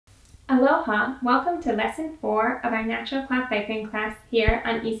Aloha! Welcome to Lesson 4 of our Natural Cloth Diapering class here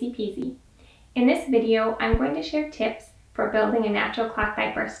on Easy Peasy. In this video, I'm going to share tips for building a natural cloth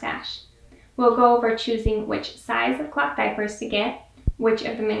diaper stash. We'll go over choosing which size of cloth diapers to get, which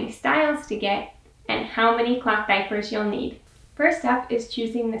of the many styles to get, and how many cloth diapers you'll need. First up is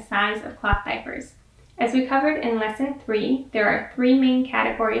choosing the size of cloth diapers. As we covered in Lesson 3, there are three main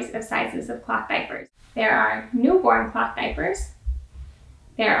categories of sizes of cloth diapers. There are newborn cloth diapers,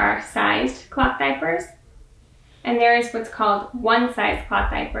 there are sized cloth diapers, and there is what's called one-size cloth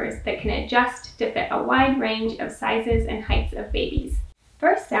diapers that can adjust to fit a wide range of sizes and heights of babies.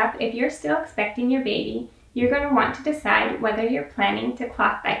 First up, if you're still expecting your baby, you're going to want to decide whether you're planning to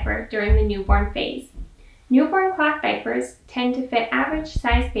cloth diaper during the newborn phase. Newborn cloth diapers tend to fit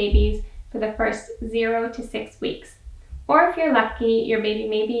average-sized babies for the first 0 to 6 weeks. Or if you're lucky, your baby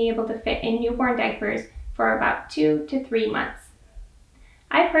may be able to fit in newborn diapers for about 2 to 3 months.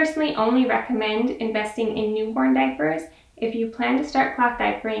 I personally only recommend investing in newborn diapers if you plan to start cloth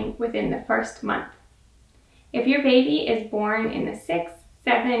diapering within the first month. If your baby is born in the 6,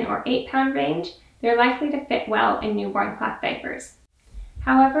 7, or 8 pound range, they're likely to fit well in newborn cloth diapers.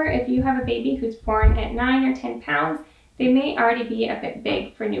 However, if you have a baby who's born at 9 or 10 pounds, they may already be a bit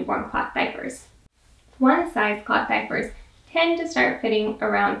big for newborn cloth diapers. One-size cloth diapers tend to start fitting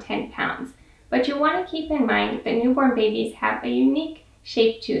around 10 pounds, but you'll want to keep in mind that newborn babies have a unique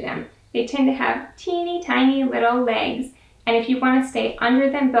shape to them. They tend to have teeny tiny little legs, and if you want to stay under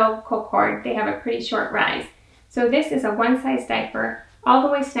the umbilical cord, they have a pretty short rise. So this is a one-size diaper, all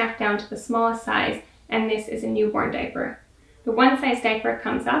the way snapped down to the smallest size, and this is a newborn diaper. The one-size diaper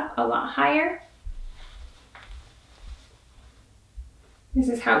comes up a lot higher. This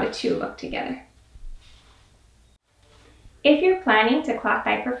is how the two look together. If you're planning to cloth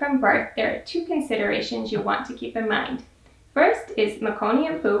diaper from birth, there are two considerations you want to keep in mind. First is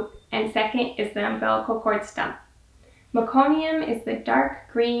meconium poop, and second is the umbilical cord stump. Meconium is the dark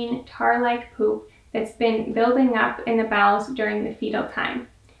green tar-like poop that's been building up in the bowels during the fetal time,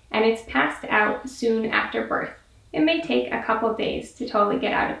 and it's passed out soon after birth. It may take a couple days to totally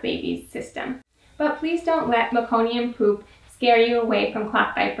get out of baby's system. But please don't let meconium poop scare you away from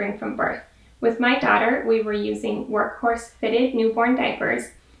cloth diapering from birth. With my daughter, we were using workhorse-fitted newborn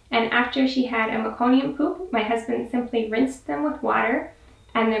diapers, and after she had a meconium poop, my husband simply rinsed them with water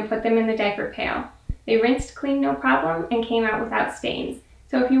and then put them in the diaper pail. They rinsed clean no problem and came out without stains.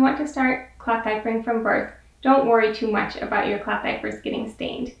 So if you want to start cloth diapering from birth, don't worry too much about your cloth diapers getting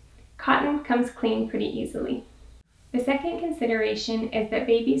stained. Cotton comes clean pretty easily. The second consideration is that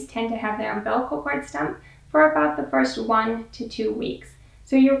babies tend to have their umbilical cord stump for about the first 1 to 2 weeks.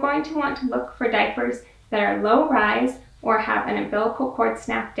 So you're going to want to look for diapers that are low rise or have an umbilical cord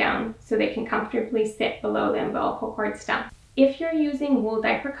snapped down so they can comfortably sit below the umbilical cord stump. If you're using wool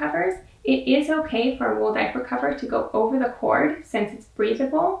diaper covers, it is okay for a wool diaper cover to go over the cord since it's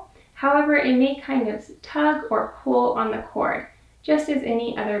breathable. However, it may kind of tug or pull on the cord, just as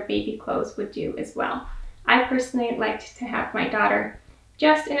any other baby clothes would do as well. I personally liked to have my daughter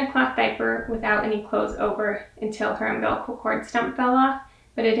just in a cloth diaper without any clothes over until her umbilical cord stump fell off,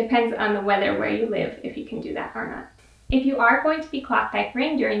 but it depends on the weather where you live if you can do that or not. If you are going to be cloth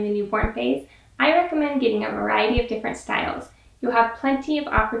diapering during the newborn phase, I recommend getting a variety of different styles. You'll have plenty of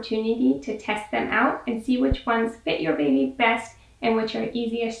opportunity to test them out and see which ones fit your baby best and which are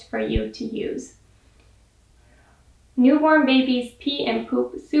easiest for you to use. Newborn babies pee and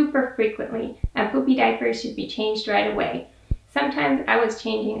poop super frequently, and poopy diapers should be changed right away. Sometimes I was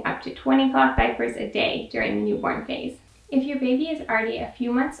changing up to 20 cloth diapers a day during the newborn phase. If your baby is already a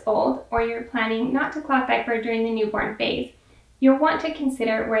few months old, or you're planning not to cloth diaper during the newborn phase, you'll want to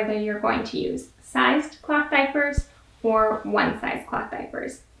consider whether you're going to use sized cloth diapers or one-size cloth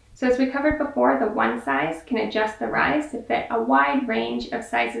diapers. So as we covered before, the one size can adjust the rise to fit a wide range of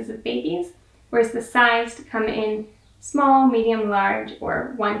sizes of babies, whereas the sized come in small, medium, large,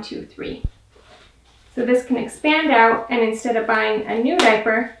 or 1, 2, 3. So this can expand out, and instead of buying a new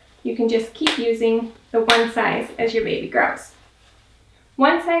diaper, you can just keep using the one size as your baby grows.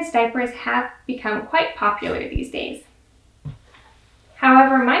 One-size diapers have become quite popular these days.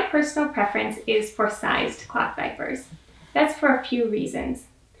 However, my personal preference is for sized cloth diapers. That's for a few reasons.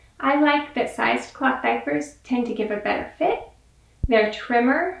 I like that sized cloth diapers tend to give a better fit, they're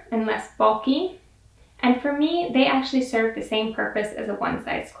trimmer and less bulky, and for me, they actually serve the same purpose as a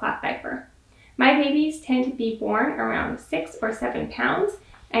one-size cloth diaper. My babies tend to be born around 6 or 7 pounds,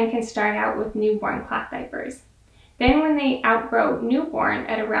 and can start out with newborn cloth diapers. Then when they outgrow newborn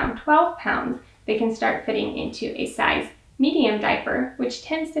at around 12 pounds, they can start fitting into a size medium diaper, which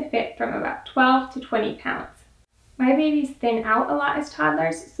tends to fit from about 12 to 20 pounds. My babies thin out a lot as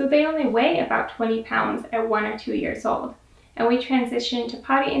toddlers, so they only weigh about 20 pounds at 1 or 2 years old. And we transition to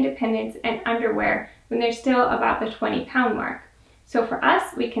potty independence and underwear when they're still about the 20-pound mark. So for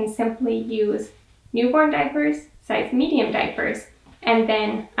us, we can simply use newborn diapers, size medium diapers, and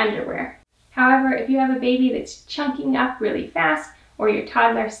then underwear. However, if you have a baby that's chunking up really fast or your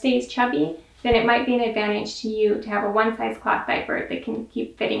toddler stays chubby, then it might be an advantage to you to have a one-size cloth diaper that can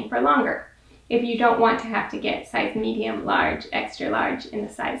keep fitting for longer, if you don't want to have to get size medium, large, extra large in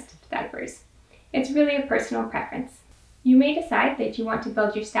the sized diapers. It's really a personal preference. You may decide that you want to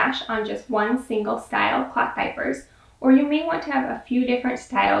build your stash on just one single style cloth diapers, or you may want to have a few different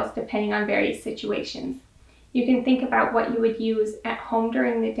styles depending on various situations. You can think about what you would use at home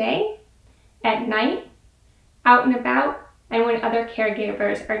during the day, at night, out and about, and when other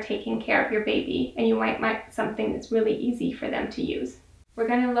caregivers are taking care of your baby, and you might want something that's really easy for them to use. We're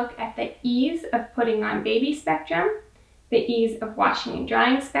going to look at the ease of putting on baby spectrum, the ease of washing and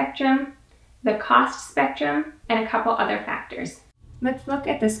drying spectrum, the cost spectrum, and a couple other factors. Let's look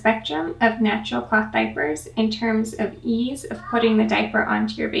at the spectrum of natural cloth diapers in terms of ease of putting the diaper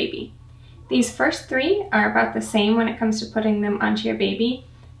onto your baby. These first three are about the same when it comes to putting them onto your baby: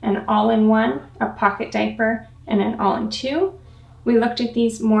 an all-in-one, a pocket diaper, and an all-in-two. We looked at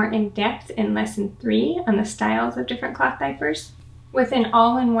these more in depth in lesson 3 on the styles of different cloth diapers. With an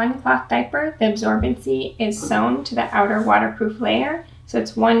all-in-one cloth diaper, the absorbency is sewn to the outer waterproof layer, so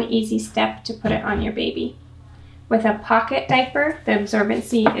it's one easy step to put it on your baby. With a pocket diaper, the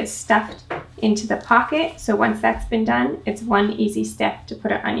absorbency is stuffed into the pocket, so once that's been done, it's one easy step to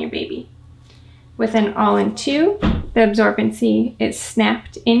put it on your baby. With an all-in-two, the absorbency is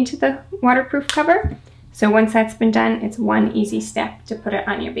snapped into the waterproof cover, so once that's been done, it's one easy step to put it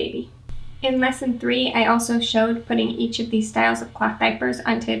on your baby. In lesson 3, I also showed putting each of these styles of cloth diapers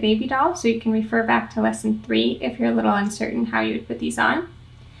onto a baby doll, so you can refer back to lesson 3 if you're a little uncertain how you would put these on.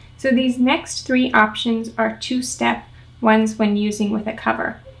 So these next 3 options are 2-step ones when using with a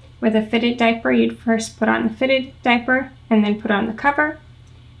cover. With a fitted diaper, you'd first put on the fitted diaper and then put on the cover.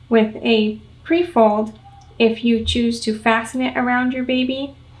 With a pre-fold, if you choose to fasten it around your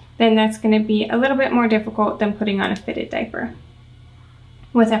baby, then that's going to be a little bit more difficult than putting on a fitted diaper.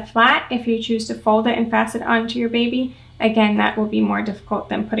 With a flat, if you choose to fold it and fasten it onto your baby, again, that will be more difficult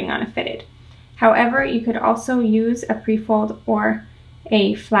than putting on a fitted. However, you could also use a pre-fold or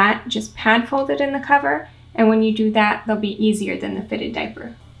a flat, just pad folded in the cover, and when you do that, they'll be easier than the fitted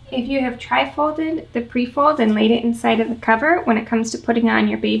diaper. If you have tri-folded the pre-fold and laid it inside of the cover, when it comes to putting on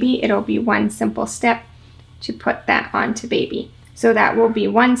your baby, it'll be one simple step to put that onto baby. So that will be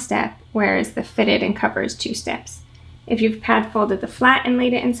one step, whereas the fitted and cover is 2 steps. If you've pad folded the flat and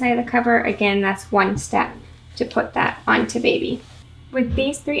laid it inside the cover, again, that's one step to put that onto baby. With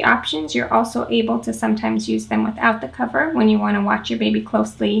these 3 options, you're also able to sometimes use them without the cover when you want to watch your baby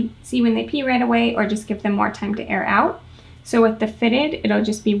closely, see when they pee right away, or just give them more time to air out. So with the fitted, it'll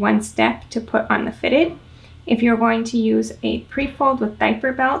just be one step to put on the fitted. If you're going to use a pre-fold with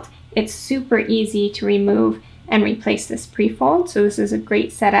diaper belt, it's super easy to remove and replace this pre-fold. So this is a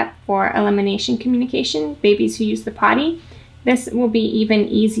great setup for elimination communication, babies who use the potty. This will be even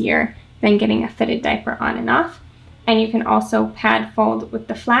easier than getting a fitted diaper on and off. And you can also pad fold with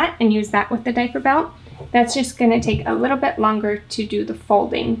the flat and use that with the diaper belt. That's just going to take a little bit longer to do the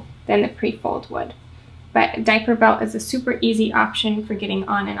folding than the pre-fold would. But diaper belt is a super easy option for getting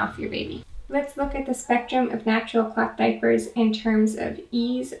on and off your baby. Let's look at the spectrum of natural cloth diapers in terms of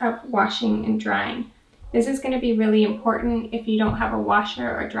ease of washing and drying. This is going to be really important if you don't have a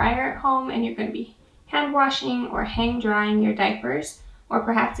washer or dryer at home and you're going to be hand washing or hang drying your diapers, or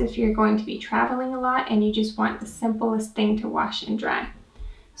perhaps if you're going to be traveling a lot and you just want the simplest thing to wash and dry.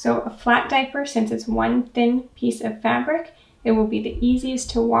 So a flat diaper, since it's one thin piece of fabric, it will be the easiest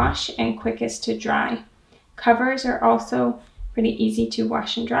to wash and quickest to dry. Covers are also pretty easy to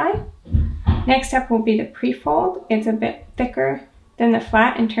wash and dry. Next up will be the pre-fold. It's a bit thicker than the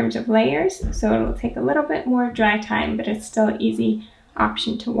flat in terms of layers, so it'll take a little bit more dry time, but it's still an easy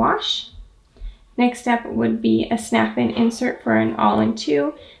option to wash. Next up would be a snap-in insert for an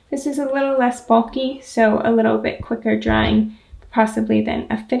all-in-two. This is a little less bulky, so a little bit quicker drying possibly than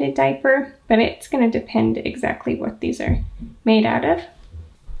a fitted diaper, but it's going to depend exactly what these are made out of.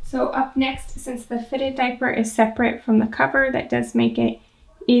 So up next, since the fitted diaper is separate from the cover, that does make it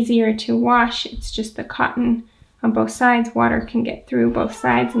easier to wash. It's just the cotton on both sides. Water can get through both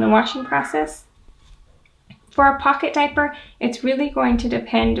sides in the washing process. For a pocket diaper, it's really going to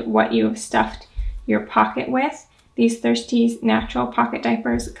depend what you have stuffed your pocket with. These Thirsties natural pocket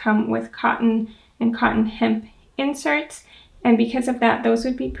diapers come with cotton and cotton hemp inserts, and because of that, those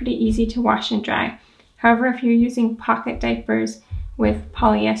would be pretty easy to wash and dry. However, if you're using pocket diapers with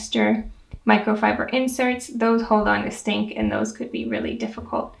polyester microfiber inserts, those hold on to stink and those could be really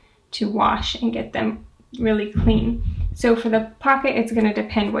difficult to wash and get them really clean. So for the pocket, it's going to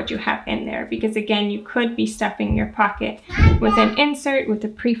depend what you have in there, because again, you could be stuffing your pocket with an insert, with a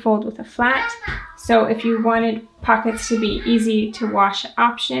pre-fold, with a flat. So if you wanted pockets to be easy to wash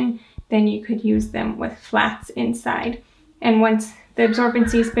option, then you could use them with flats inside. And once the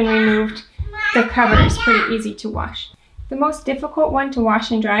absorbency has been removed, the cover is pretty easy to wash. The most difficult one to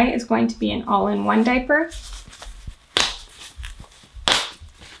wash and dry is going to be an all-in-one diaper.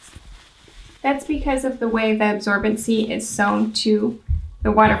 That's because of the way the absorbency is sewn to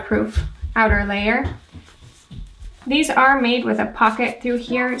the waterproof outer layer. These are made with a pocket through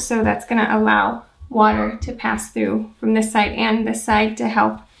here, so that's going to allow water to pass through from this side and this side to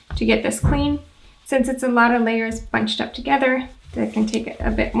help to get this clean. Since it's a lot of layers bunched up together, that can take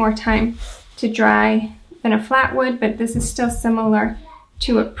a bit more time to dry than a flat would, but this is still similar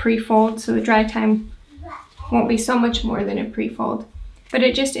to a pre-fold, so the dry time won't be so much more than a pre-fold. But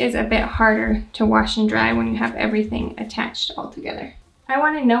it just is a bit harder to wash and dry when you have everything attached all together. I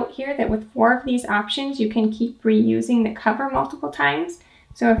want to note here that with 4 of these options, you can keep reusing the cover multiple times.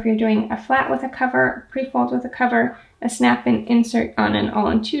 So if you're doing a flat with a cover, a pre-fold with a cover, a snap-in insert on an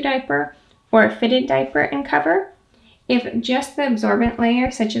all-in-2 diaper, or a fitted diaper and cover, if just the absorbent layer,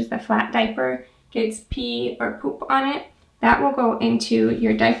 such as the flat diaper, gets pee or poop on it, that will go into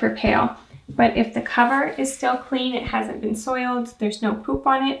your diaper pail. But if the cover is still clean, it hasn't been soiled, there's no poop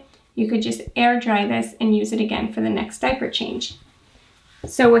on it, you could just air dry this and use it again for the next diaper change.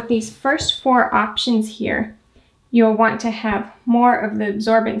 So with these first 4 options here, you'll want to have more of the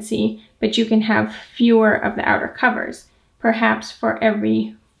absorbency, but you can have fewer of the outer covers. Perhaps for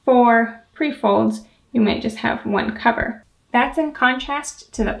every 4 pre-folds, you might just have 1 cover. That's in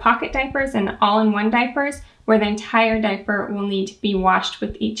contrast to the pocket diapers and the all-in-one diapers, where the entire diaper will need to be washed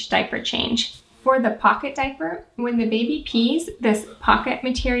with each diaper change. For the pocket diaper, when the baby pees, this pocket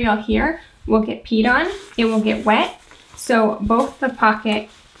material here will get peed on, it will get wet, so both the pocket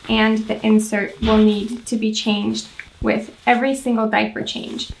and the insert will need to be changed with every single diaper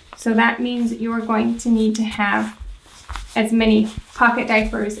change. So that means you are going to need to have as many pocket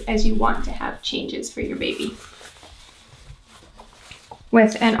diapers as you want to have changes for your baby.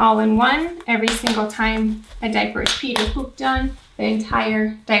 With an all-in-one, every single time a diaper is peed or pooped on, the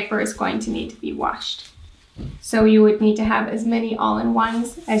entire diaper is going to need to be washed. So you would need to have as many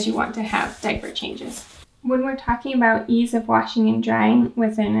all-in-ones as you want to have diaper changes. When we're talking about ease of washing and drying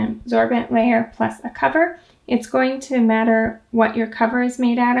with an absorbent layer plus a cover, it's going to matter what your cover is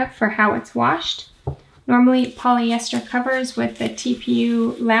made out of for how it's washed. Normally polyester covers with the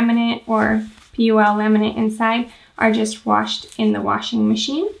TPU laminate or PUL laminate inside are just washed in the washing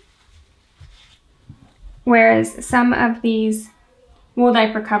machine. Whereas some of these wool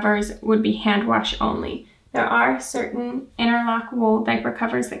diaper covers would be hand wash only. There are certain interlock wool diaper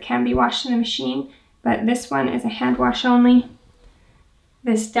covers that can be washed in the machine, but this one is a hand wash only.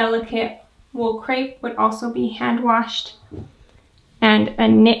 This delicate wool crepe would also be hand washed. And a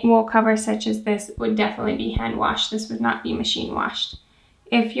knit wool cover such as this would definitely be hand washed. This would not be machine washed.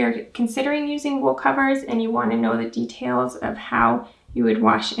 If you're considering using wool covers and you want to know the details of how you would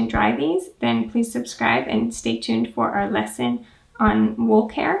wash and dry these, then please subscribe and stay tuned for our lesson on wool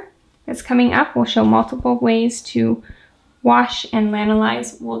care that's coming up. We'll show multiple ways to wash and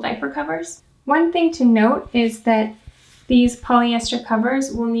lanolize wool diaper covers. One thing to note is that these polyester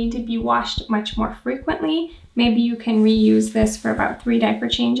covers will need to be washed much more frequently. Maybe you can reuse this for about 3 diaper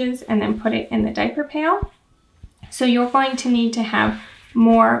changes and then put it in the diaper pail. So you're going to need to have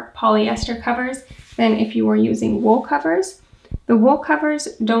more polyester covers than if you were using wool covers. The wool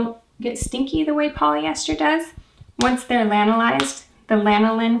covers don't get stinky the way polyester does. Once they're lanolized, the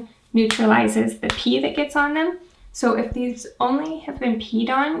lanolin neutralizes the pee that gets on them. So if these only have been peed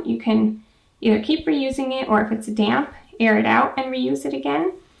on, you can either keep reusing it, or if it's damp, air it out and reuse it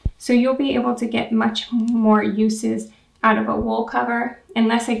again. So you'll be able to get much more uses out of a wool cover,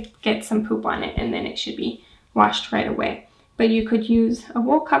 unless it gets some poop on it, and then it should be washed right away. But you could use a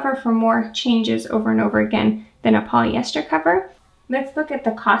wool cover for more changes over and over again than a polyester cover. Let's look at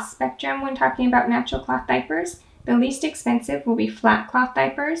the cost spectrum when talking about natural cloth diapers. The least expensive will be flat cloth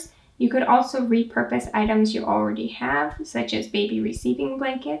diapers. You could also repurpose items you already have, such as baby receiving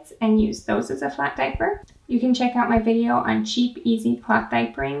blankets, and use those as a flat diaper. You can check out my video on cheap, easy cloth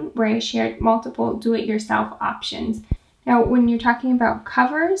diapering, where I shared multiple do-it-yourself options. Now, when you're talking about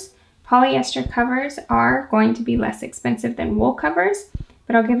covers, polyester covers are going to be less expensive than wool covers,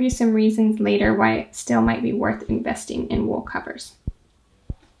 but I'll give you some reasons later why it still might be worth investing in wool covers.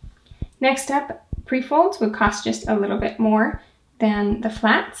 Next up, pre-folds would cost just a little bit more than the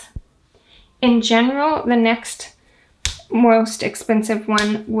flats. In general, the next most expensive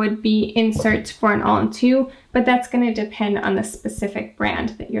one would be inserts for an all-in-two, but that's going to depend on the specific brand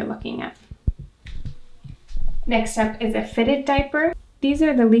that you're looking at. Next up is a fitted diaper. These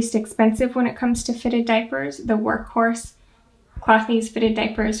are the least expensive when it comes to fitted diapers, the workhorse Clothies fitted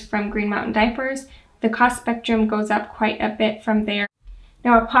diapers from Green Mountain Diapers. The cost spectrum goes up quite a bit from there.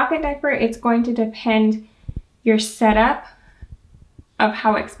 Now a pocket diaper, it's going to depend your setup of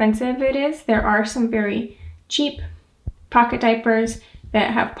how expensive it is. There are some very cheap pocket diapers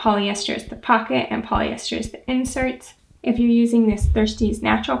that have polyester as the pocket and polyester as the inserts. If you're using this Thirsty's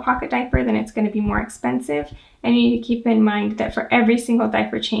natural pocket diaper, then it's going to be more expensive. And you need to keep in mind that for every single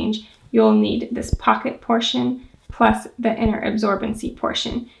diaper change, you'll need this pocket portion plus the inner absorbency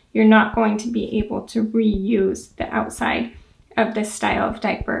portion. You're not going to be able to reuse the outside of this style of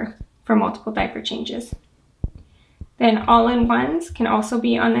diaper for multiple diaper changes. Then all-in-ones can also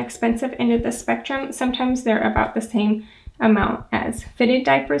be on the expensive end of the spectrum. Sometimes they're about the same amount as fitted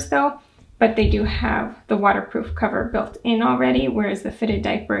diapers though, but they do have the waterproof cover built in already, whereas the fitted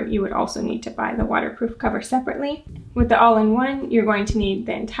diaper, you would also need to buy the waterproof cover separately. With the all-in-one, you're going to need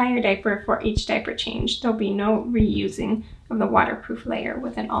the entire diaper for each diaper change. There'll be no reusing of the waterproof layer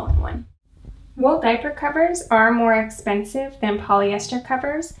with an all-in-one. Wool diaper covers are more expensive than polyester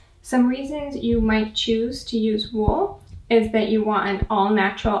covers. Some reasons you might choose to use wool is that you want an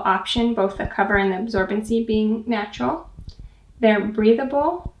all-natural option, both the cover and the absorbency being natural. They're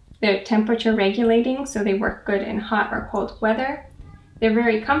breathable. They're temperature regulating, so they work good in hot or cold weather. They're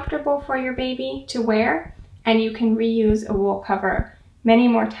very comfortable for your baby to wear, and you can reuse a wool cover many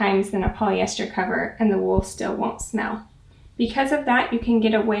more times than a polyester cover, and the wool still won't smell. Because of that, you can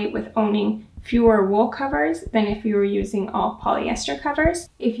get away with owning fewer wool covers than if you were using all polyester covers.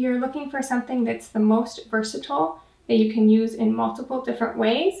 If you're looking for something that's the most versatile, that you can use in multiple different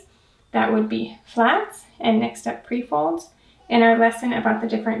ways, that would be flats, and next up pre-folds. In our lesson about the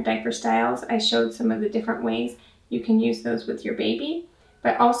different diaper styles, I showed some of the different ways you can use those with your baby.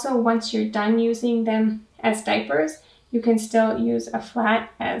 But also once you're done using them as diapers, you can still use a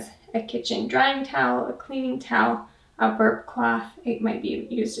flat as a kitchen drying towel, a cleaning towel, a burp cloth. It might be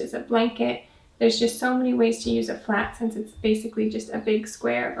used as a blanket. There's just so many ways to use a flat since it's basically just a big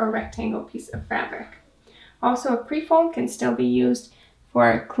square or rectangle piece of fabric. Also, a pre-fold can still be used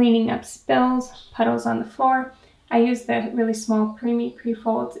for cleaning up spills, puddles on the floor. I use the really small preemie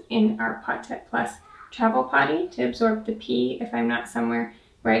pre-folds in our Pot-Tet Plus travel potty to absorb the pee if I'm not somewhere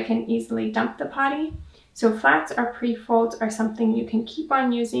where I can easily dump the potty. So flats or pre-folds are something you can keep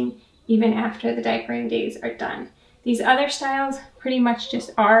on using even after the diapering days are done. These other styles pretty much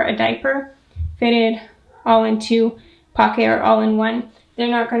just are a diaper, fitted, all-in-two, pocket, or all-in-one. They're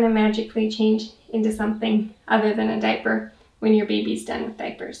not going to magically change into something other than a diaper when your baby's done with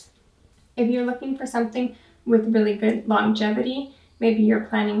diapers. If you're looking for something with really good longevity, maybe you're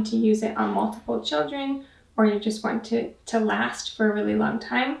planning to use it on multiple children, or you just want to last for a really long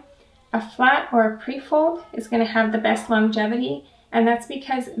time, a flat or a pre-fold is going to have the best longevity, and that's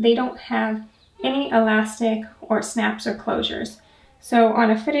because they don't have any elastic or snaps or closures. So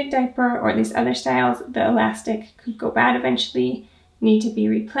on a fitted diaper or these other styles, the elastic could go bad eventually, need to be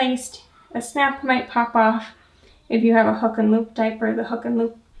replaced. A snap might pop off. If you have a hook and loop diaper, the hook and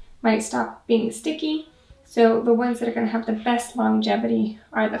loop might stop being sticky. So the ones that are going to have the best longevity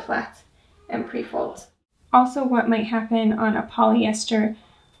are the flats and pre-folds. Also, what might happen on a polyester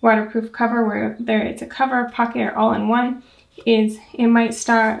waterproof cover, whether it's a cover, pocket, or all-in-one, is it might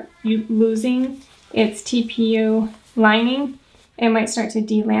start losing its TPU lining. It might start to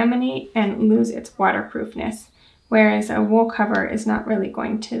delaminate and lose its waterproofness, whereas a wool cover is not really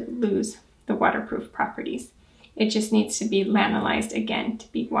going to lose the waterproof properties. It just needs to be lanolized again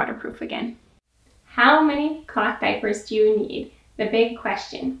to be waterproof again. How many cloth diapers do you need? The big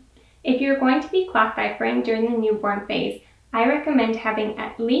question. If you're going to be cloth diapering during the newborn phase, I recommend having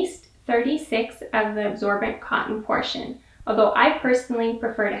at least 36 of the absorbent cotton portion, although I personally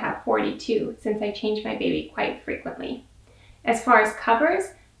prefer to have 42 since I change my baby quite frequently. As far as covers,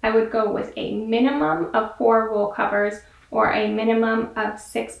 I would go with a minimum of 4 wool covers or a minimum of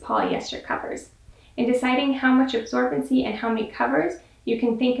 6 polyester covers. In deciding how much absorbency and how many covers, you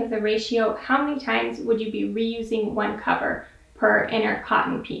can think of the ratio, how many times would you be reusing one cover per inner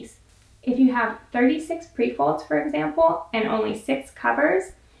cotton piece. If you have 36 pre-folds, for example, and only 6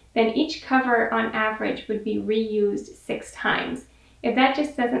 covers, then each cover on average would be reused 6 times. If that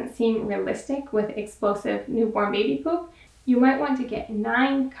just doesn't seem realistic with explosive newborn baby poop, you might want to get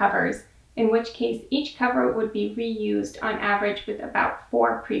 9 covers in which case each cover would be reused on average with about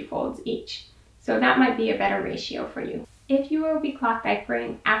 4 pre-folds each. So that might be a better ratio for you. If you will be cloth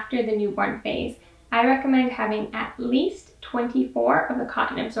diapering after the newborn phase, I recommend having at least 24 of the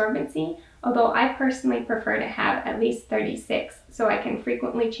cotton absorbency, although I personally prefer to have at least 36 so I can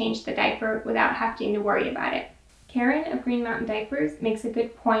frequently change the diaper without having to worry about it. Karen of Green Mountain Diapers makes a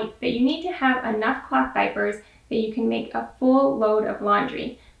good point that you need to have enough cloth diapers that you can make a full load of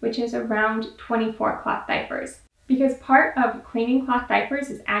laundry, which is around 24 cloth diapers. Because part of cleaning cloth diapers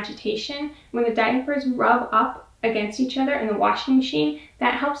is agitation. When the diapers rub up against each other in the washing machine,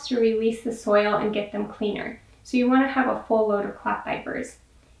 that helps to release the soil and get them cleaner. So you want to have a full load of cloth diapers.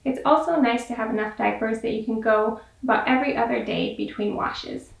 It's also nice to have enough diapers that you can go about every other day between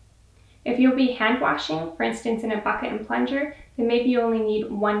washes. If you'll be hand washing, for instance in a bucket and plunger, then maybe you only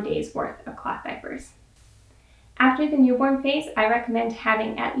need 1 day's worth of cloth diapers. After the newborn phase, I recommend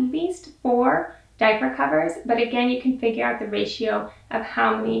having at least 4 diaper covers, but again you can figure out the ratio of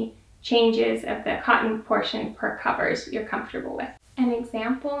how many changes of the cotton portion per covers you're comfortable with. An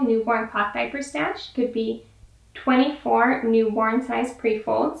example newborn cloth diaper stash could be 24 newborn size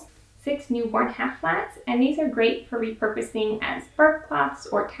pre-folds, 6 newborn half flats, and these are great for repurposing as burp cloths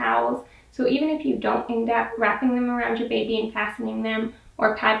or towels. So even if you don't end up wrapping them around your baby and fastening them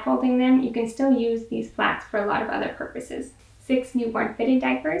or pad folding them, you can still use these flats for a lot of other purposes. 6 newborn fitted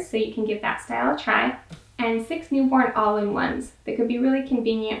diapers, so you can give that style a try, and 6 newborn all-in-ones that could be really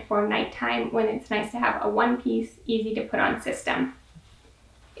convenient for nighttime when it's nice to have a one-piece, easy to put on system.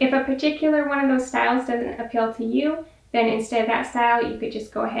 If a particular one of those styles doesn't appeal to you, then instead of that style, you could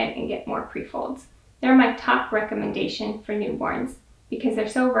just go ahead and get more pre-folds. They're my top recommendation for newborns because they're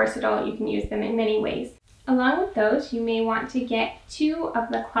so versatile, you can use them in many ways. Along with those, you may want to get 2 of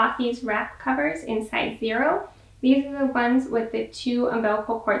the Clothies wrap covers in size 0. These are the ones with the 2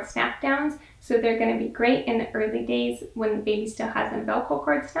 umbilical cord snap downs, so they're going to be great in the early days when the baby still has an umbilical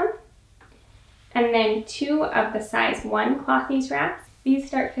cord stump. And then 2 of the size 1 Clothies wraps. These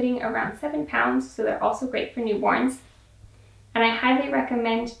start fitting around 7 pounds, so they're also great for newborns. And I highly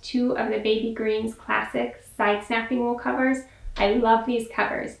recommend 2 of the Baby Greens Classic side snapping wool covers. I love these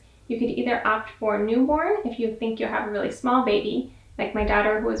covers. You could either opt for newborn if you think you'll have a really small baby, like my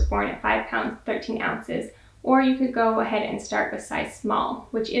daughter who was born at 5 pounds 13 ounces, or you could go ahead and start with size small,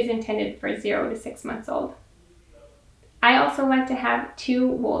 which is intended for 0 to 6 months old. I also like to have 2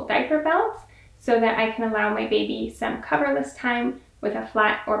 wool diaper belts so that I can allow my baby some coverless time with a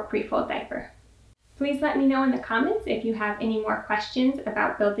flat or pre-fold diaper. Please let me know in the comments if you have any more questions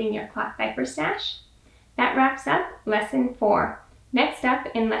about building your cloth diaper stash. That wraps up Lesson 4. Next up,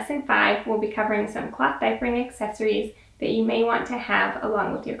 in Lesson 5, we'll be covering some cloth diapering accessories that you may want to have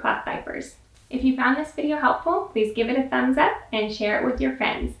along with your cloth diapers. If you found this video helpful, please give it a thumbs up and share it with your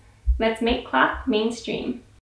friends. Let's make cloth mainstream.